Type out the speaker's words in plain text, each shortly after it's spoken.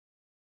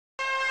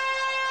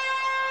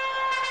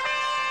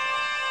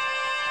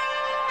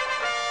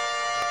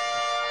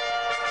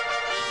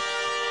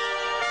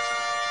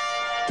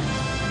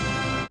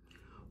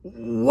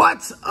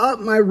What's up,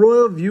 my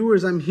royal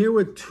viewers? I'm here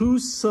with two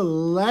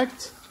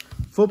select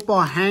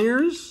football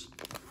hangers.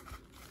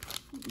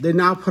 They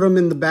now put them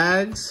in the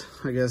bags.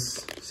 I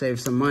guess save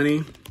some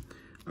money.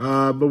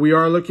 But we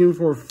are looking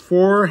for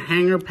 4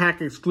 hanger pack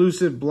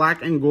exclusive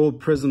black and gold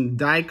prism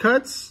die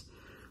cuts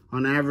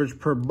on average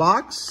per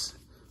box.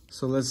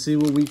 So let's see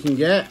what we can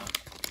get.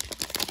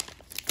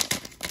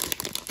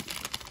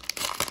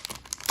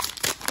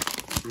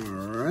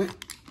 All right.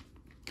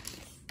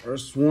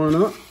 First one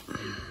up.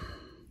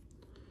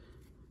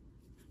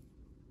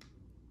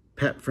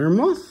 Pat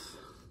Fairmouth,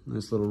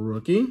 nice little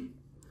rookie.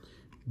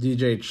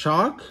 DJ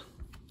Chalk.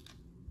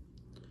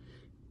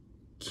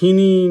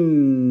 Kini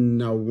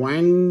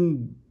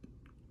Nwangwu,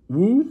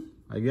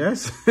 I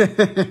guess.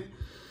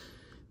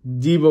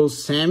 Debo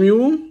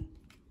Samuel.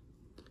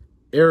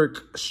 Eric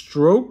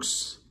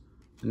Strokes.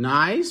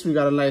 Nice. We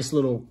got a nice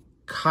little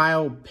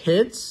Kyle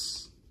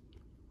Pitts.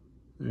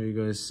 There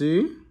you guys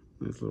see.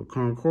 Nice little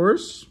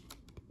concourse.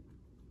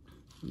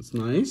 That's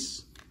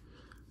nice.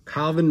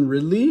 Calvin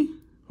Ridley.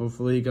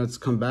 Hopefully he gets to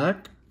come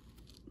back.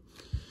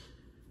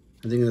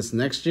 I think that's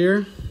next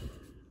year.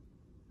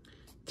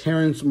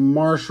 Terrence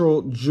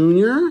Marshall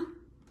Jr.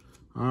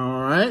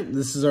 All right,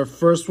 this is our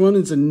first one.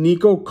 It's a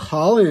Nico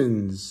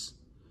Collins.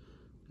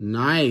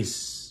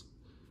 Nice.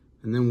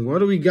 And then what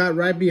do we got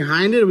right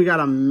behind it? We got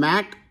a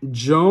Mac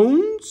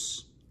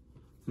Jones.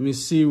 Let me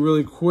see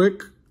really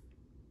quick.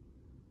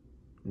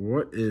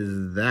 What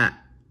is that?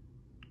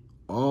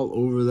 All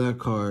over that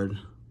card.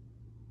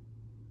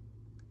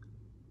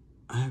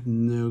 I have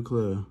no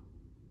clue.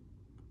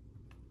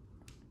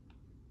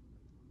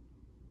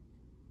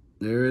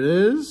 There it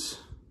is.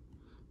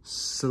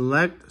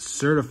 Select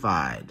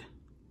certified.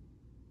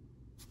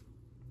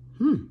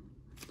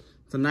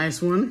 It's a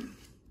nice one.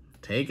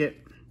 Take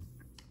it.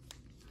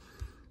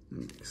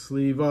 Let me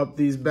sleeve up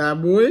these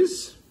bad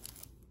boys.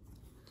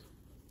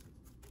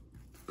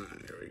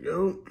 There we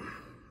go.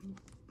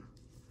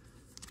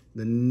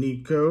 The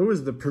Nico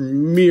is the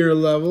premier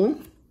level.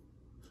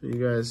 So you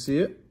guys see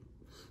it.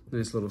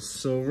 Nice little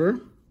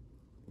silver.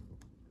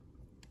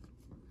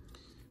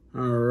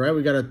 All right,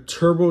 we got a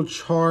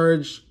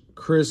turbocharged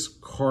Chris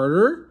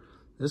Carter.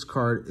 This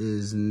card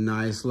is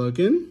nice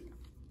looking.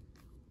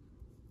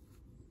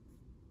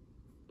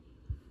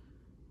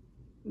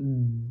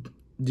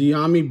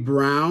 De'Ami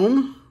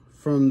Brown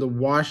from the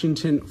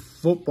Washington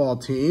football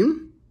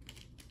team.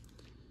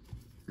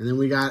 And then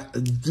we got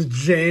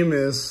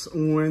Jameis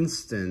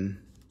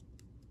Winston.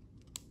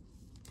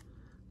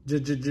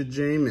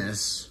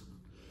 Jameis.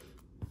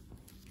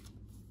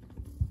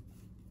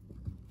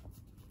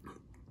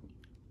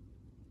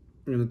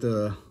 And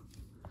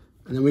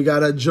then we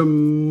got a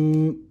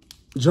Jamar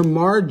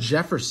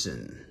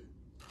Jefferson.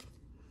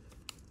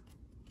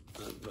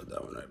 I'll put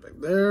that one right back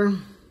there.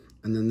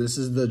 And then this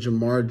is the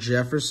Jamar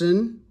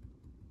Jefferson.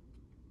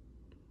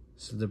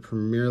 This is the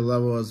premier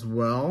level as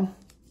well.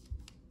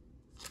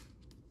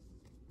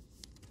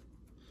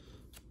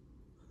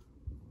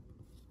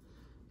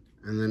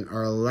 And then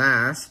our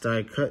last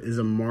die cut is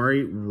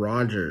Amari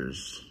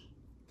Rodgers.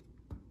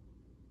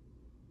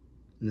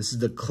 And this is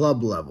the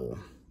club level.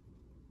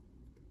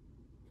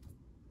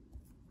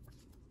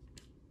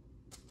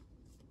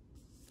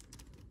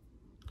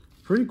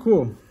 Pretty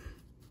cool.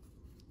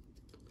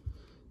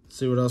 Let's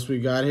see what else we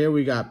got here.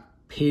 We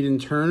got Peyton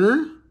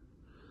Turner.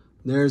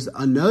 There's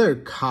another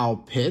Kyle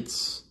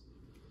Pitts.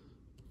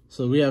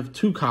 So we have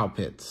 2 Kyle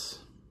Pitts.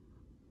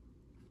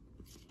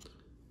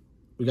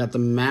 We got the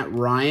Matt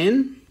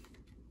Ryan,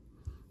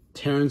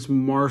 Terrence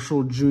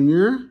Marshall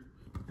Jr.,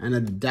 and a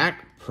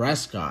Dak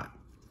Prescott.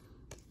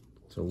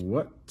 So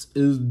what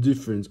is the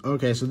difference?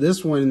 Okay, so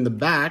this one in the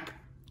back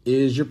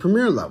is your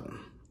premier level.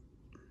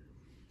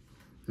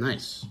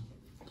 Nice.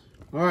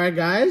 All right,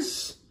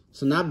 guys.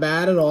 So not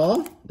bad at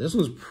all. This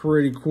was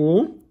pretty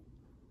cool.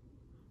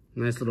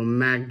 Nice little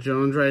Mac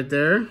Jones right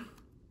there.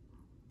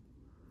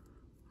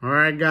 All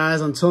right,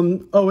 guys. Until...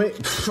 Oh, wait.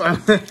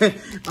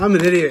 I'm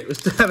an idiot. We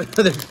still have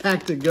another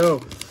pack to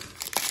go.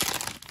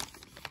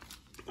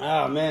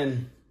 Oh,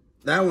 man.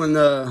 That one,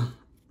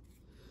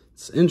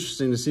 it's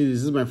interesting to see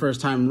these. This is my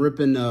first time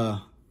ripping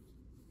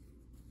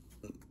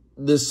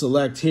this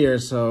select here.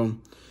 So,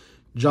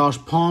 Josh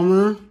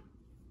Palmer,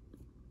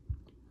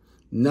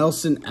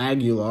 Nelson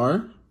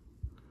Aguilar,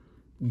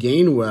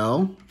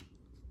 Gainwell,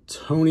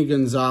 Tony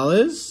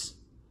Gonzalez,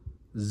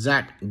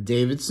 Zach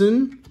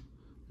Davidson.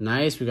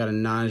 Nice. We got a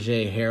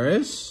Najee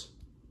Harris,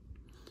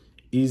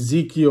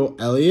 Ezekiel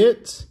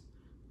Elliott,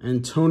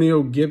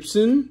 Antonio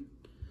Gibson.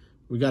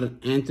 We got an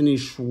Anthony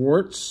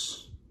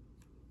Schwartz.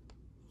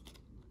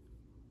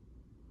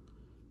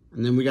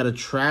 And then we got a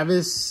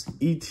Travis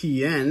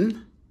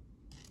Etienne.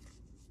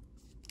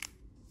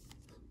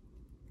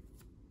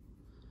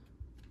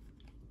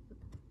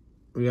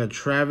 We got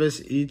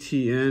Travis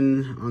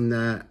Etienne on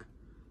that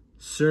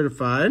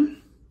certified.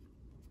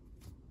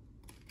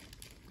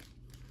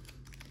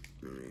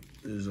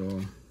 This is all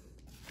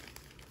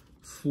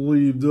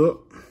sleeved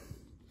up.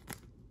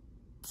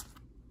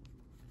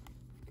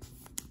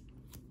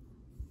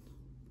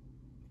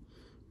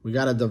 We We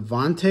got a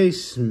Devontae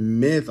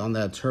Smith on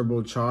that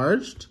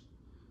turbocharged.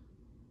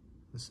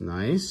 That's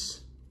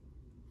nice.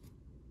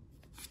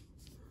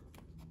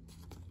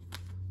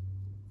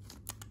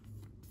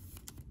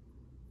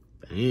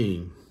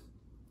 Dang.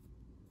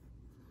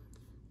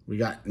 We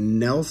got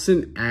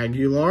Nelson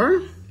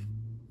Aguilar.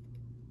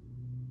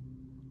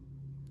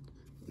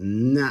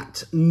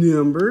 Not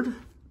numbered.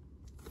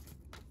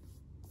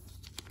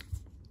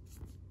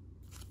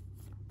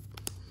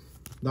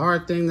 The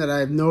hard thing that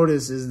I've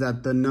noticed is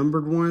that the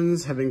numbered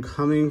ones have been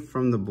coming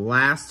from the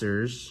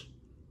blasters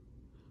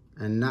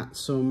and not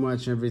so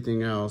much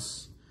everything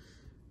else.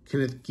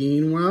 Kenneth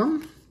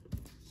Gainwell.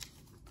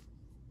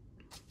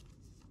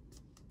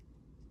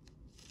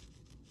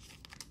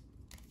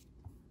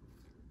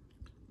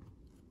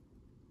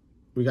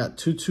 We got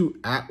Tutu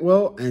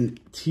Atwell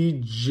and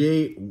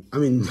JJ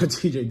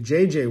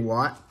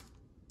Watt.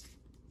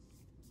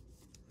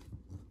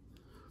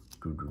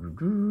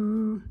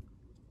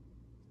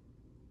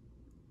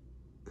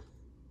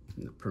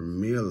 In the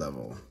premier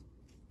level.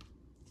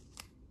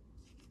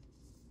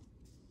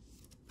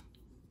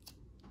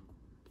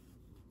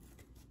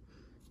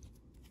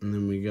 And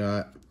then we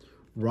got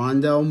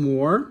Rondell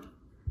Moore,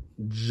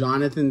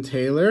 Jonathan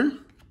Taylor.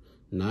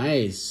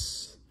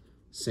 Nice.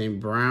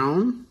 St.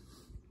 Brown.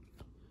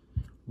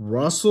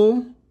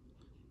 Russell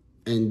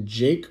and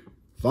Jake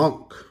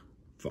Funk.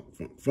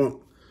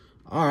 Funk.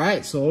 All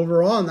right, so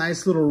overall,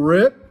 nice little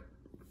rip.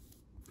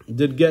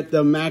 Did get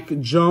the Mac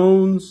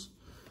Jones.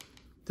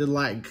 Did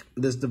like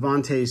this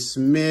Devontae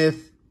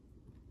Smith.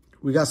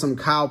 We got some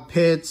Kyle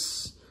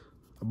Pitts.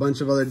 A bunch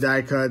of other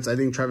die cuts. I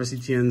think Travis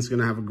Etienne's going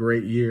to have a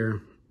great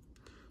year.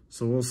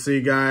 So we'll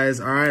see, guys.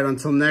 All right,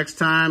 until next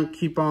time,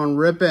 keep on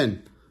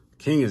ripping.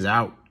 King is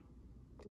out.